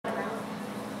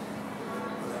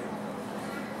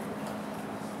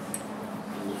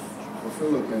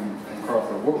Phillip and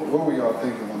Crawford, what were y'all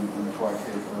thinking when the clock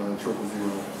hit 0-0?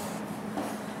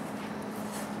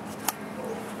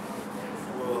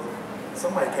 Well,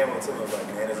 somebody came up to me and was like,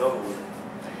 man, it's over with.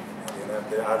 And then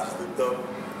after that, I just looked up and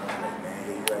I was like, man,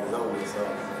 yeah, you're right, it's over with. So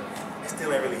it still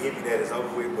ain't really hit me that it's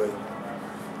over with, but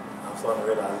I'm starting to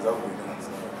realize it's over with now, so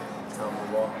it's time to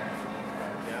move on.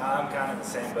 Yeah, I'm kind of in the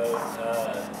same boat.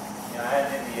 I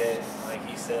hadn't ended yet, like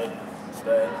he said,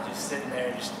 but just sitting there,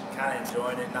 just kind of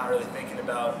enjoying it, not really thinking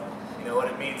about, what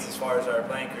it means as far as our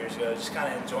playing careers go. Just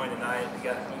kind of enjoying tonight. We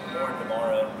got more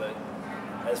tomorrow, but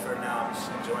as for now, I'm just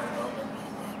enjoying the moment.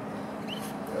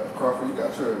 Crawford, you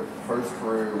got your first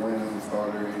career win as a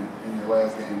starter in your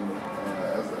last game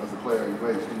as a player at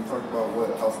UH. Can you talk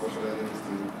about how special that is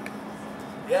to you?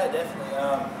 Yeah, definitely.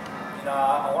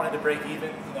 I wanted to break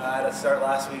even. I had a start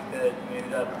last week that we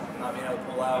ended up not being able to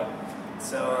pull out.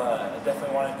 So I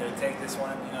definitely wanted to take this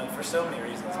one, for so many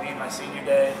reasons. Being my senior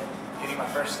day, getting my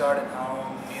first start at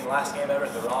home, being the last game ever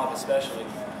at the Rob especially.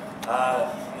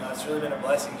 It's really been a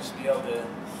blessing just to be able to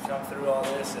come through all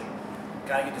this and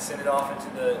kind of get to send it off into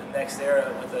the next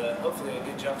era with hopefully a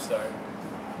good jump start.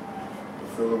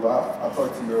 Phillip, I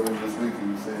talked to you earlier this week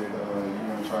and you said you're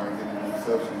going to try and get an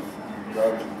interception. You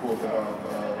obviously pulled that off.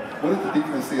 What did the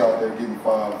defense see out there getting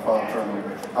five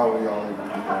turnovers? How were y'all able to do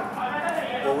that?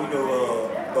 Well, we know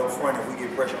up front, if we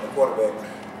get pressure on the quarterback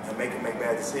and make him make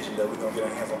bad decisions, that we're going to get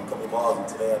our hands on a couple of balls, and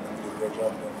today I think we did a great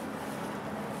job of that.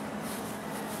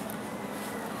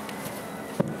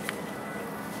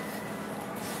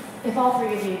 If all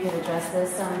three of you could address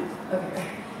this,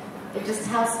 just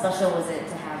how special was it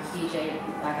to have DJ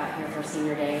back out here for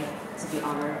senior day to be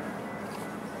honored?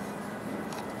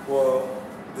 Well,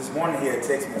 this morning he had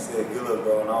texted me and said, "Good luck,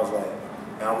 bro," and I was like,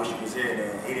 "Man, I wish he was here." And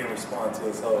then he didn't respond to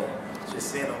it, so just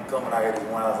seeing him coming out here this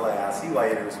morning, I was like, I see why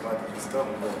he didn't respond to this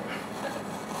coming, but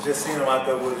just seeing him out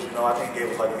there was, I think it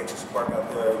gave us like an extra spark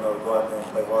out there, to go out there and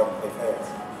play hard and play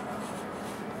fast.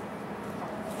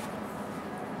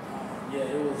 Yeah,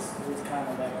 it was kind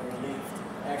of like a relief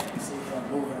to actually see him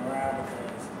moving around,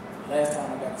 because last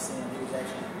time I got to see him, he was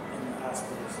actually in the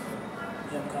hospital. So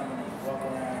him coming and walk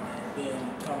around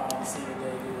and come out and see the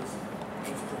day, it was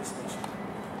pretty special.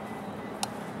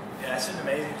 Yeah, it's been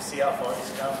amazing to see how far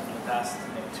he's come in the past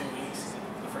 2 weeks.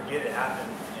 You forget it happened,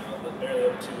 barely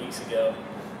over 2 weeks ago,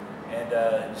 and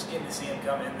just getting to see him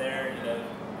come in there, you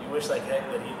wish like heck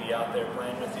that he'd be out there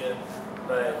playing with you,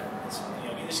 but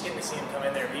just getting to see him come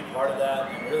in there and be part of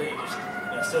that, and really just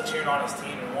still cheering on his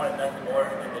team and wanting nothing more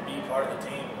than to be part of the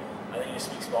team. I think it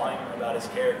speaks volume about his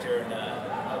character and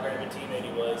how great of a teammate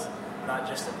he was, not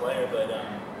just a player, but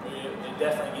it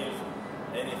definitely gave.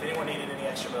 And if anyone needed any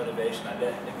extra motivation, I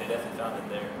think they definitely found it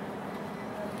there.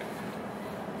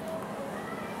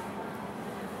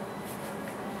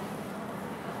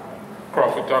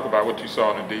 Crawford, talk about what you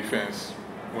saw in the defense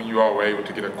when you all were able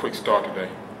to get a quick start today.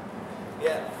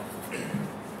 Yeah.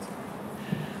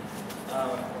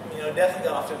 Definitely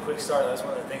got off to a quick start. That's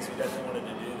one of the things we definitely wanted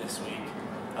to do this week,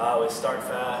 was start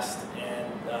fast and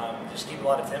just keep a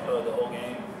lot of tempo the whole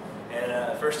game.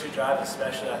 And first two drives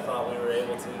especially, I thought we were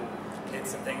able to hit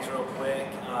some things real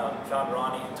quick. Found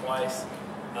Ronnie twice.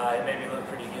 It made me look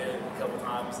pretty good a couple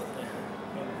times.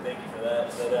 Thank you for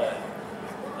that.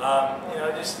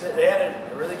 But just they had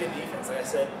a really good defense. Like I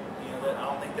said, I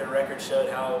don't think their record showed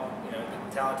how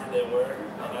talented they were,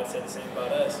 and I'd say the same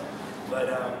about us. But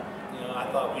I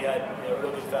thought we had a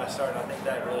real good fast start, and I think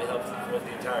that really helped with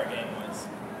the entire game was.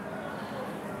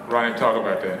 Ronnie, talk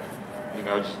about that.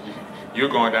 You're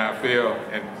going downfield,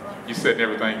 and you're setting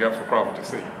everything up for Crawford to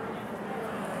see. Yeah,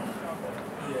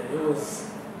 it was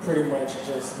pretty much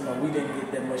just, we didn't get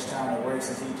that much time to work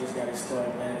since he just got his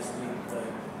start last week, but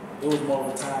it was more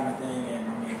of a timing thing,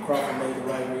 and Crawford made the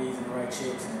right reads and the right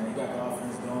checks, and he got the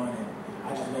offense going, and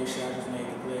I just made sure I just made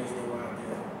the plays that were out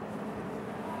there.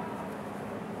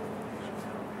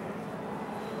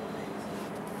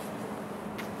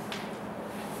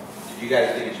 Did you guys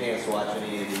get a chance to watch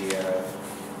any of the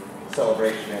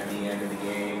celebration at the end of the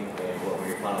game, and what were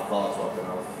your final thoughts walking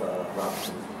off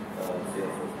Robinson's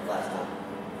field for last time?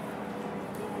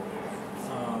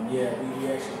 Yeah, we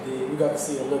actually did. We got to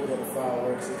see a little bit of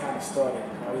fireworks. It kind of started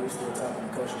while we were still talking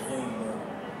to Coach Levine, but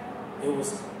it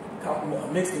was a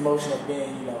mixed emotion of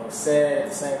being, sad at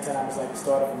the same time. It's like the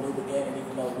start of a new beginning,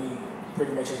 even though we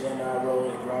pretty much at the end of our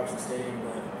road at Robinson Stadium.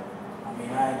 But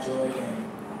I enjoyed it, and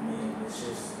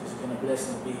it's been a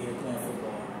blessing to be here playing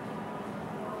football.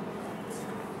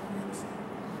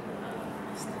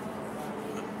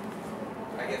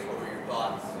 I guess what were your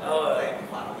thoughts?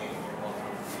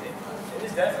 It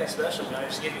was definitely special. You know,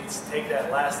 just getting to take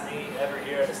that last knee ever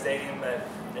here at a stadium that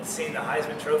had seen the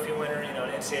Heisman Trophy winner, you know,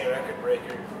 an NCAA record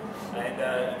breaker, and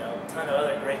you know, a ton of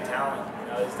other great talent.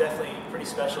 You know, it's definitely pretty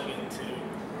special getting to,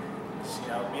 you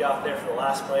know, be out there for the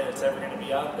last play that's ever going to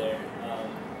be out there.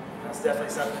 That's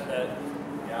definitely something that,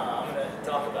 you know, I'm going to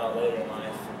talk about later in life.